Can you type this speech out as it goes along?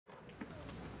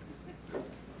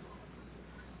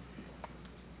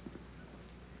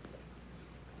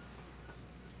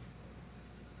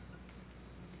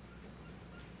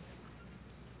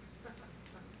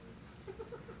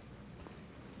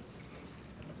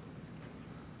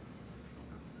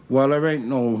Well, there ain't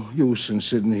no use in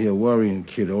sitting here worrying,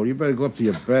 kiddo. You better go up to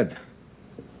your bed.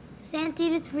 Is Aunt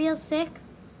Edith real sick?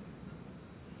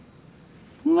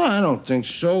 No, I don't think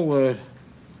so.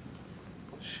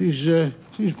 She's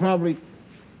probably,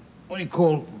 what do you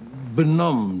call,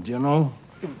 benumbed, you know?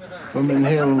 From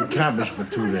inhaling cabbage for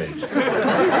 2 days.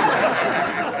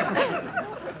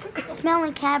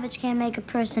 Smelling cabbage can't make a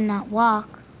person not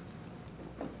walk.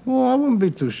 Well, I wouldn't be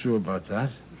too sure about that.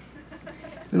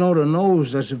 You know, the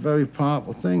nose, that's a very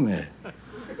powerful thing there. I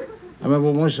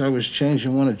remember once I was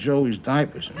changing one of Joey's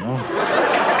diapers, you know?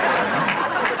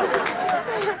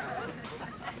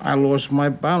 I lost my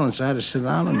balance. I had to sit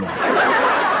down on that.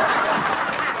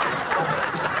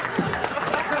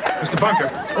 Mr. Bunker.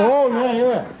 Oh,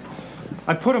 yeah.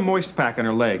 I put a moist pack on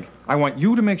her leg. I want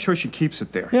you to make sure she keeps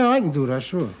it there. Yeah, I can do that,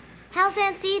 sure. How's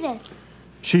Aunt Edith?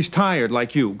 She's tired,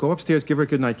 like you. Go upstairs, give her a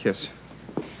goodnight kiss.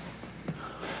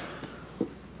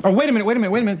 Oh, wait a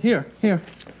minute. Here.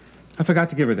 I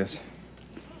forgot to give her this.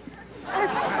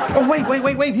 Oh,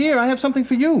 wait. Here, I have something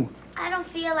for you. I don't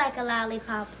feel like a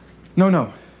lollipop.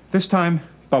 No. This time,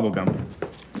 bubble gum.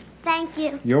 Thank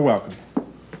you. You're welcome.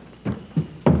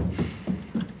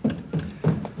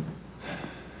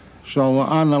 So,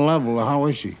 on the level, how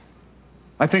is she?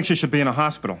 I think she should be in a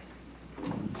hospital.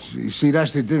 See,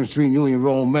 that's the difference between you and your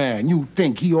old man. You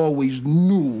think he always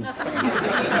knew.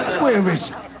 Where is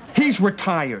he? He's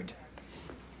retired.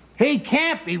 He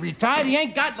can't be retired. He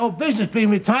ain't got no business being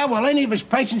retired while any of his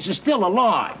patients are still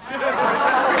alive.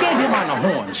 Get him on the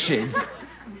horn, Sid.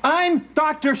 I'm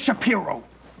Dr. Shapiro.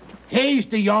 He's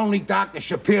the only Dr.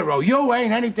 Shapiro. You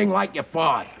ain't anything like your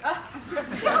father.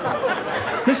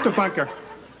 Mr. Bunker,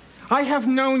 I have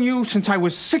known you since I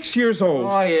was 6 years old.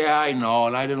 Oh, yeah, I know,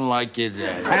 and I didn't like you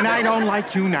then. And I don't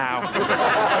like you now.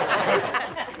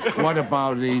 What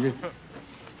about Edith?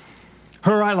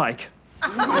 Her I like.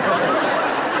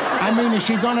 I mean, is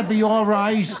she gonna be all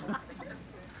right?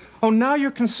 Oh, now you're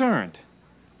concerned.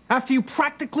 After you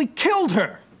practically killed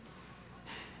her.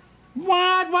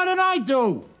 What? What did I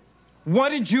do? What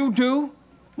did you do?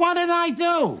 What did I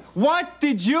do? What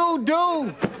did you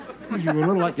do? You were a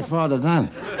little like your father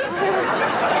then.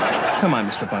 Come on,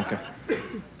 Mr. Bunker.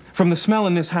 From the smell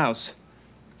in this house,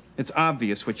 it's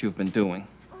obvious what you've been doing.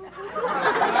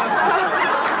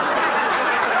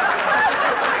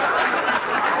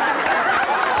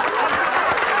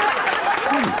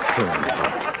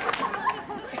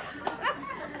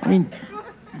 I mean,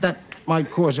 that might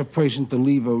cause a person to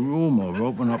leave a room or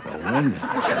open up a window.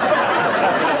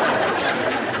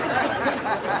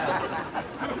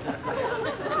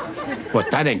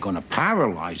 But that ain't gonna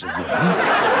paralyze a woman.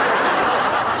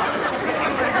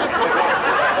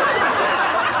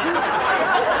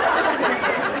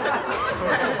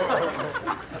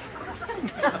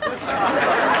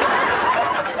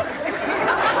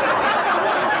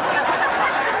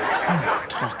 I'm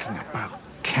talking about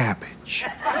cabbage.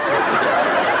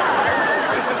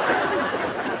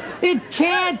 It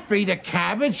can't be the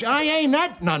cabbage. I ain't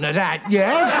at none of that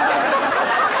yet.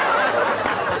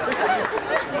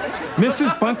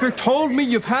 Mrs. Bunker told me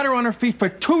you've had her on her feet for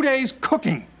 2 days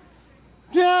cooking.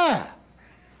 Yeah.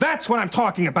 That's what I'm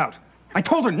talking about. I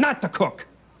told her not to cook.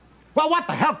 Well, what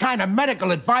the hell kind of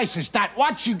medical advice is that?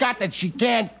 What she got that she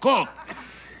can't cook?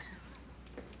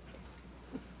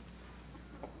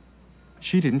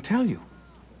 She didn't tell you.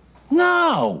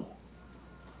 No.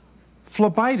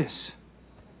 Phlebitis.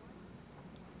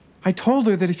 I told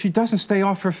her that if she doesn't stay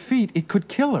off her feet, it could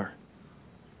kill her.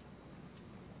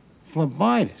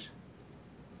 Phlebitis.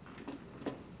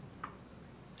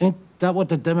 Ain't that what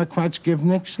the Democrats give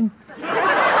Nixon?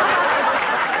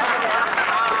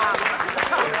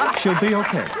 She'll be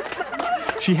okay.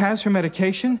 She has her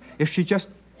medication. If she just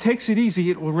takes it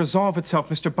easy, it will resolve itself,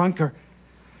 Mr. Bunker.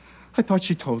 I thought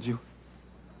she told you.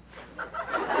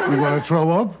 You gonna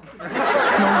throw up? No.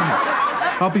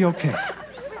 I'll be okay.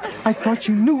 I thought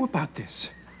you knew about this.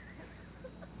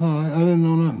 No, I didn't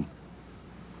know nothing.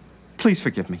 Please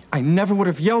forgive me. I never would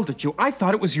have yelled at you. I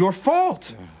thought it was your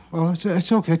fault. Well,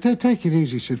 it's okay. Take it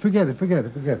easy, Sid. Forget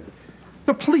it.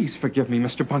 But please forgive me,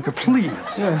 Mr. Bunker,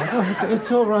 please. Yeah, well,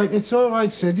 it's all right. It's all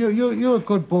right, Sid. You're a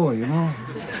good boy, you know.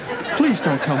 Please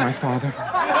don't tell my father.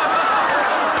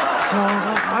 No,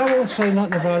 I won't say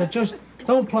nothing about it. Just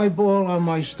don't play ball on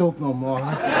my stoop no more.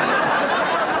 Huh?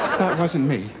 That wasn't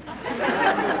me.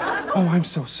 Oh, I'm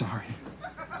so sorry.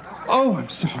 Oh, I'm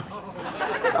sorry.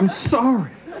 I'm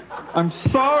sorry. I'm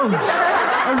sorry.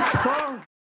 I'm sorry.